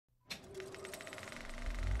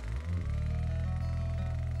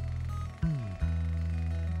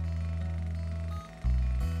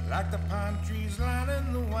like the pine trees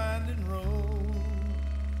lining the winding road.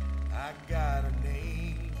 I got a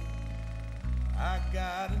name, I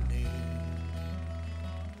got a name,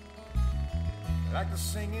 like the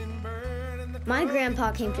singing bird and the... My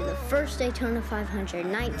grandpa came to the first Daytona 500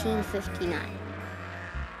 in 1959.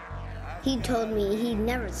 He told me he'd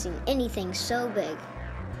never seen anything so big.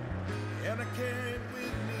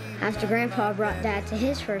 After Grandpa brought Dad to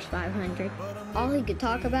his first 500, all he could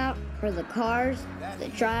talk about were the cars, the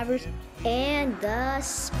drivers, and the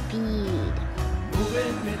speed.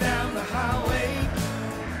 Moving me down the highway,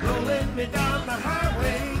 rolling me down the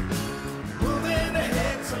highway, moving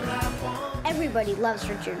ahead so I won't. Everybody loves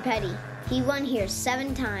Richard Petty. He won here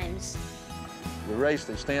 7 times. The race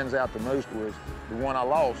that stands out the most was the one I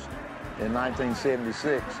lost in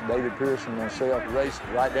 1976. David Pearson and myself raced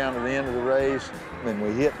right down to the end of the race. Then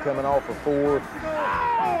we hit coming off of 4.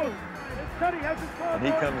 And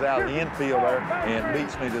he comes out of the infield there and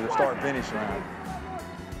beats me to the start-finish line.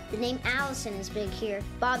 The name Allison is big here.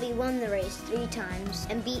 Bobby won the race 3 times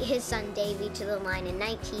and beat his son Davey to the line in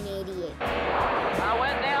 1988. I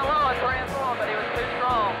went down low and ran for him, but he was too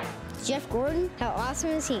strong. Jeff Gordon, how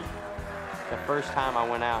awesome is he? The first time I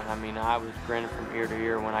went out, I was grinning from ear to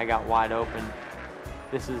ear when I got wide open.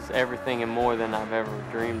 This is everything and more than I've ever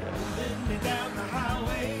dreamed of.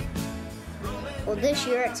 Well, this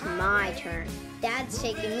year it's my turn. Dad's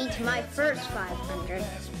taking me to my first 500.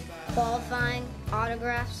 Qualifying,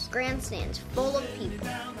 autographs, grandstands full of people,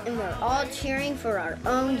 and we're all cheering for our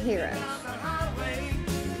own heroes.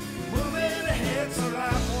 Moving ahead so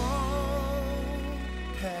I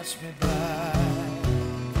won't pass me by.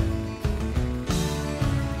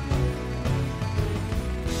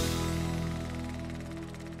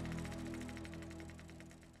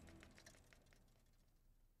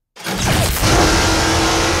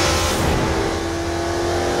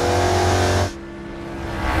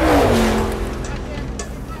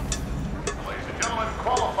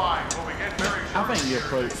 I think you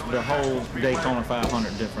approach the whole Daytona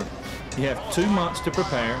 500 different. You have 2 months to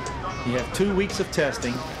prepare. You have 2 weeks of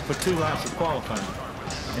testing for 2 laps of qualifying.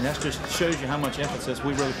 And that just shows you how much emphasis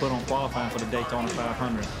we really put on qualifying for the Daytona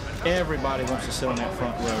 500. Everybody wants to sit on that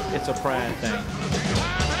front row. It's a pride thing.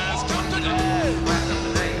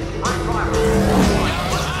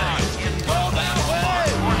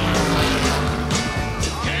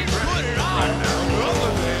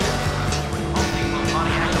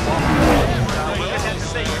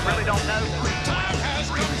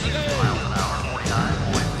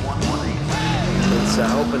 It's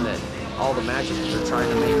hoping that all the magic that they're trying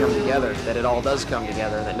to make come together, that it all does come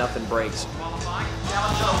together, and that nothing breaks.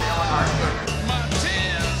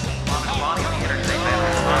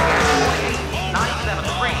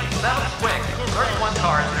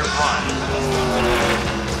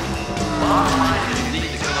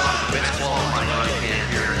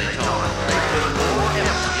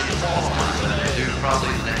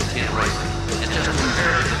 Probably the next 10 races. It's just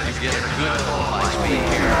imperative that you get a good qualifying speed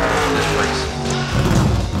here in this race.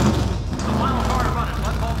 The final car to run it,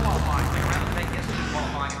 let's all qualifying. We're going to take this to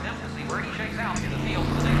qualifying attempt to see where he shakes out in the field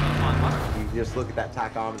for the Daytona 500. You just look at that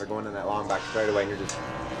tachometer going in that long back straightaway, and you're just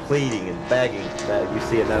pleading and begging that you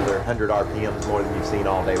see another 100 RPMs more than you've seen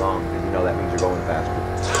all day long, because you know that means you're going faster.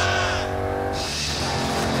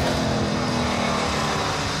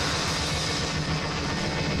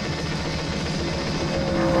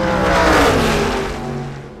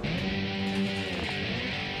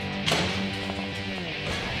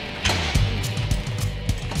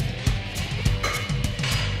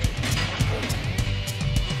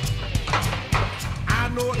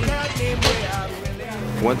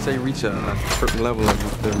 Once they reach a certain level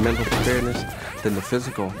of their mental preparedness, then the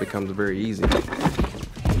physical becomes very easy.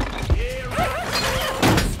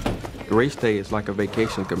 Race day is like a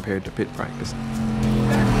vacation compared to pit practice.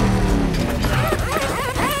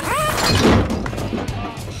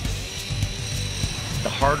 The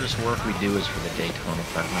hardest work we do is for the Daytona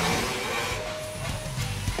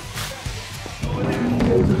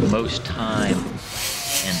 500. Most time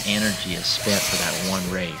and energy is spent for that one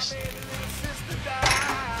race.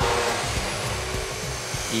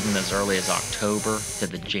 Even as early as October to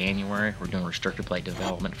the January, we're doing restrictor plate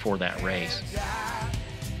development for that race.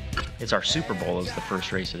 It's our Super Bowl is the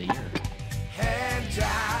first race of the year. Hand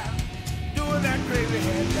jive, doing that crazy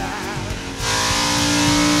hand jive.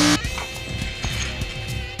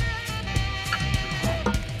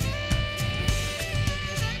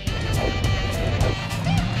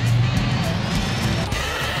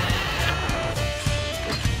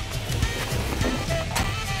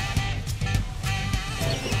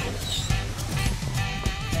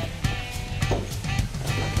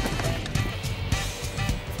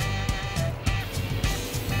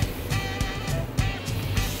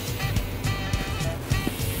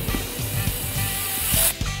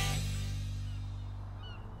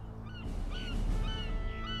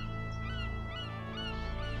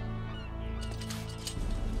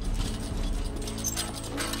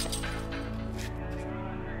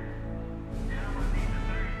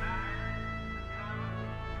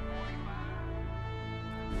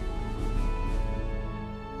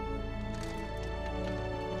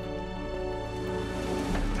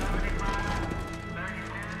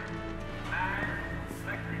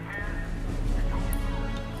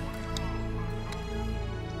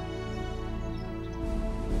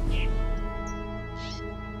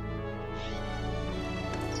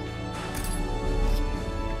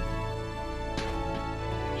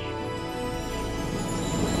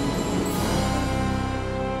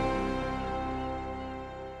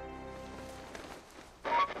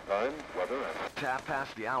 time, weather, and... Half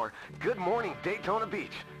past the hour. Good morning, Daytona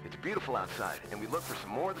Beach. It's beautiful outside, and we look for some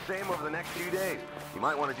more of the same over the next few days. You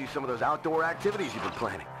might want to do some of those outdoor activities you've been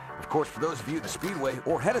planning. Of course, for those of you at the Speedway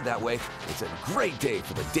or headed that way, it's a great day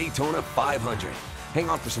for the Daytona 500. Hang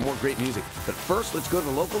on for some more great music, but first, let's go to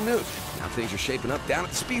the local news. How things are shaping up down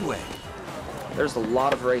at the Speedway. There's a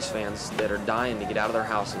lot of race fans that are dying to get out of their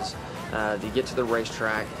houses, to get to the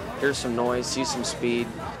racetrack, hear some noise, see some speed.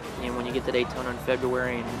 And when you get to Daytona in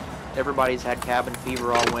February and everybody's had cabin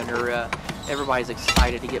fever all winter, everybody's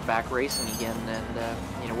excited to get back racing again, and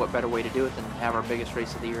you know, what better way to do it than have our biggest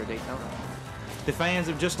race of the year at Daytona. The fans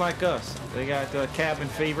are just like us. They got cabin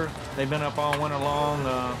fever. They've been up all winter long,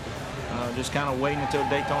 just kind of waiting until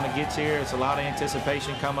Daytona gets here. It's a lot of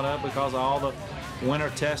anticipation coming up because of all the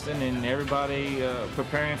winter testing and everybody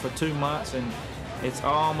preparing for 2 months, and it's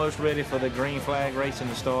almost ready for the green flag racing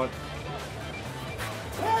to start.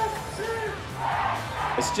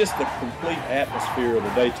 It's just the complete atmosphere of the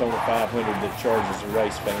Daytona 500 that charges the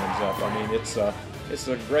race fans up. I mean, it's a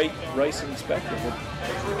great racing spectacle.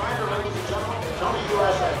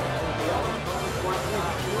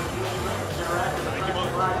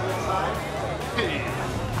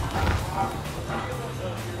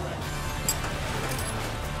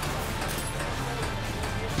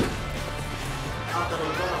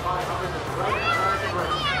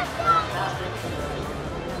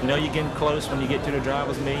 You know you're getting close when you get to the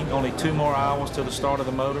driver's meet. Only 2 more hours till the start of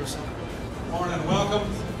the motors. Morning,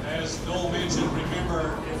 welcome. As Noel mentioned,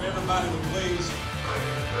 remember, if everybody would please.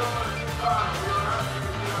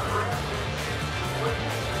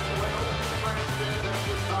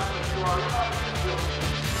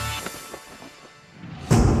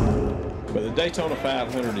 But the Daytona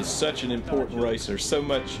 500 is such an important race. There's so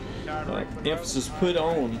much emphasis put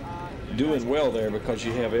on doing well there because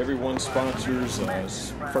you have everyone sponsors.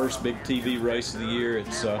 First big TV race of the year.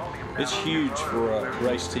 It's huge for a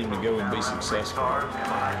race team to go and be successful.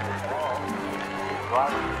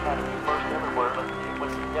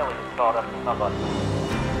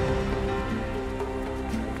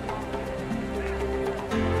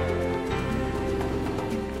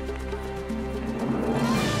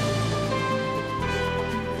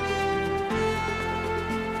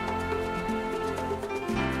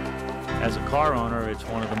 As a car owner, it's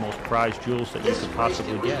one of the most prized jewels that you could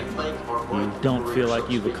possibly get. You don't feel like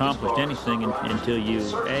you've accomplished anything until you,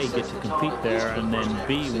 A, get to compete there, and then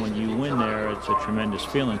B, when you win there, it's a tremendous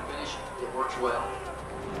feeling.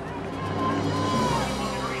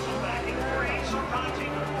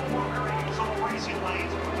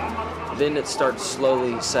 Then it starts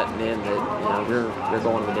slowly setting in that you're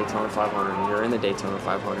going to the Daytona 500 and you're in the Daytona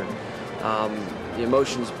 500. The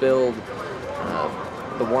emotions build.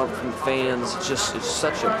 The warmth from fans, it's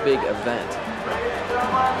such a big event.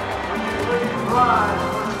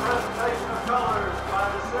 Presentation of colors by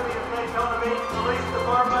the City of Daytona Beach Police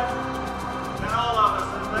Department and all of us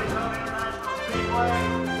at Daytona International Speedway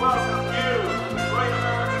welcome you to the Great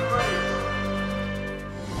American Race.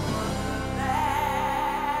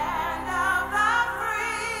 Land of the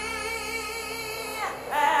free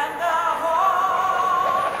and the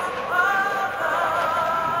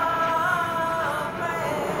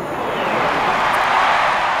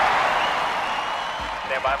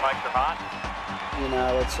Mics are hot. You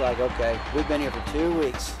know, it's like, okay, we've been here for 2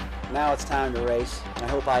 weeks. Now it's time to race. I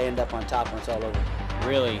hope I end up on top when it's all over.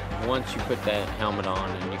 Really, once you put that helmet on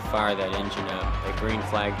and you fire that engine up, the green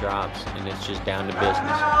flag drops and it's just down to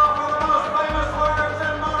business.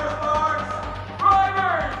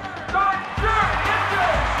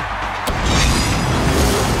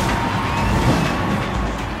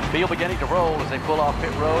 Field beginning to roll as they pull off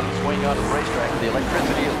pit road and swing onto the racetrack. The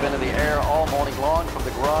electricity has been in the air all morning long from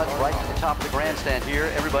the garage right to the top of the grandstand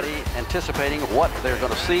here. Everybody anticipating what they're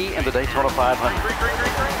going to see in the Daytona 500.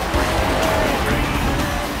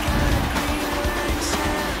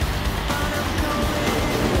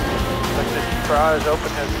 Keep your eyes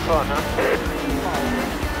open, have some fun, huh?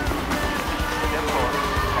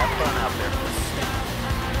 Have fun out there.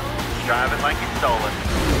 Driving like you stole it.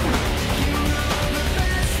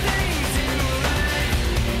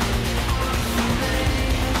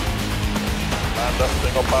 Lined up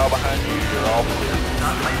single file behind you, you're all clear.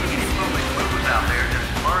 Not letting you get moving moves out there, just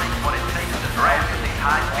learning what it takes to drive at these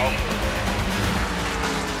high speeds.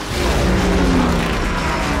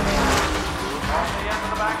 On the end of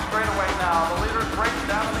the back straightaway now. The leader's racing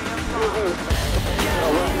down to the inside.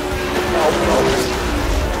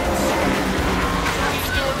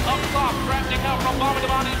 Stewart up top, drafting out from Bobby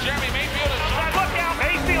Devani. Jeremy Mayfield is shot. Look out,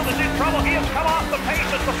 Mayfield is in trouble. He has come off the pace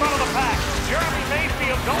at the front of the pack. Jeremy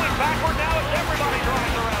Mayfield going backward now as everybody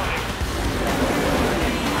drives around him.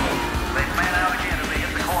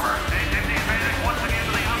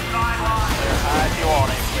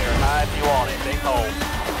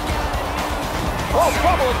 Oh,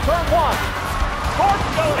 trouble in turn one.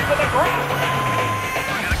 Gordon goes to the ground.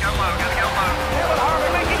 Kevin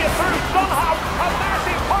Harvick making it through somehow. A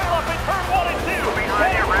massive pileup in turn 1 and 2.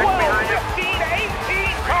 10, 12, 15,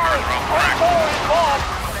 18 cars are more involved.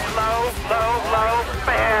 Low,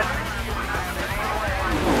 bad.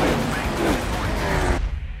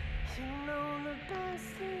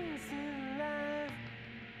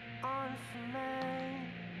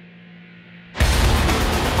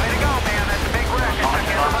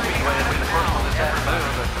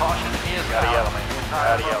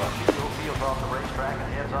 Gotta yell. Fields off the racetrack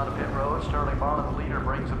and heads onto pit road. Sterling Marlin, the leader,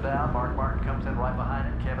 brings him down. Mark Martin comes in right behind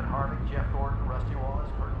him. Kevin Harvick, Jeff Gordon, Rusty Wallace,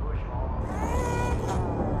 Kurt Busch, all of them.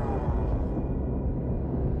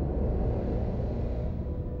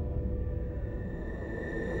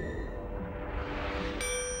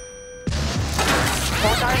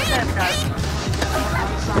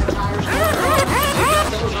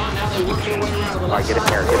 All right, get in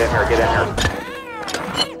here, get in here, get in here.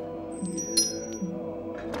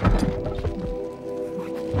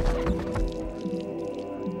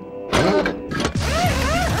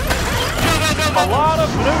 A lot of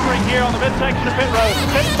maneuvering here on the midsection of pit road.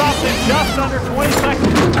 Pit stops in just under 20 seconds.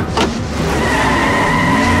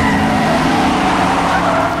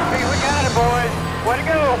 Hey, we got it, boys. Way to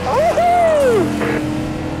go. Woo-hoo!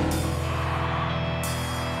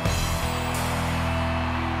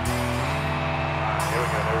 Here we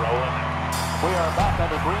go, they're rolling. We are back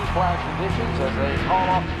under green flag conditions as they call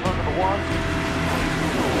off turn number 1.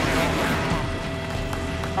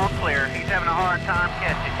 All clear. He's having a hard time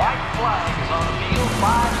catching. White flag is on the field.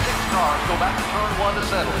 5-6 cars go back to turn 1 to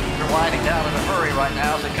settle. They're winding down in a hurry right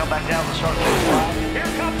now as they come back down the start line. Here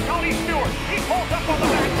comes Tony Stewart. He pulls up on the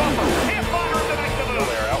back bumper. His fire to make the move.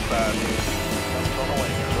 There, outside. On the way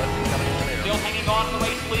here. Still hanging on to the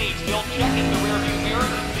race lead. Still checking the rearview mirror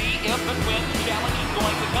to see if and when the challenge is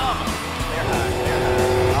going to come. They're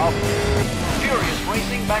high. Furious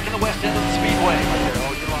racing back in the west end of the speedway.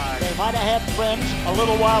 They might have had friends a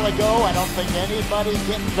little while ago. I don't think anybody's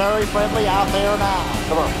getting very friendly out there now.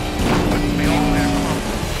 Come on.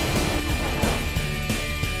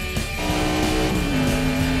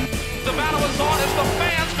 The battle is on as the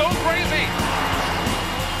fans go crazy.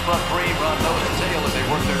 Front three run nose to tail as they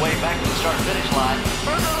work their way back to the start-finish line.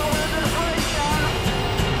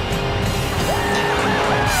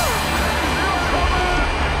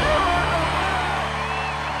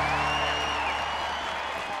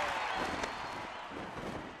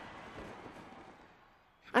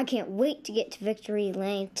 I can't wait to get to Victory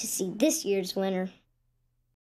Lane to see this year's winner.